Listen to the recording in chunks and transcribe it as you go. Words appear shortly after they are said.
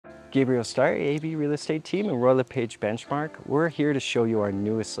Gabriel Starr, AB Real Estate Team and Royal LePage Benchmark. We're here to show you our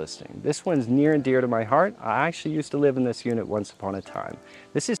newest listing. This one's near and dear to my heart. I actually used to live in this unit once upon a time.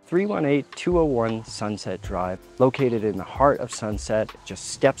 This is 318-201 Sunset Drive, located in the heart of Sunset. Just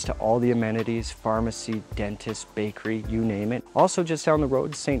steps to all the amenities, pharmacy, dentist, bakery, you name it. Also just down the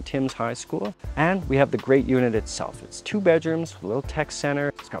road, St. Tim's High School. And we have the great unit itself. It's 2 bedrooms, a little tech center.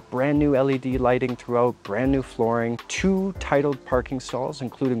 It's got brand new LED lighting throughout, brand new flooring, 2 titled parking stalls,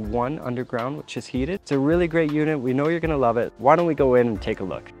 including 1 underground, which is heated. It's a really great unit. We know you're gonna love it. Why don't we go in and take a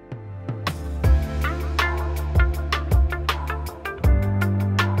look?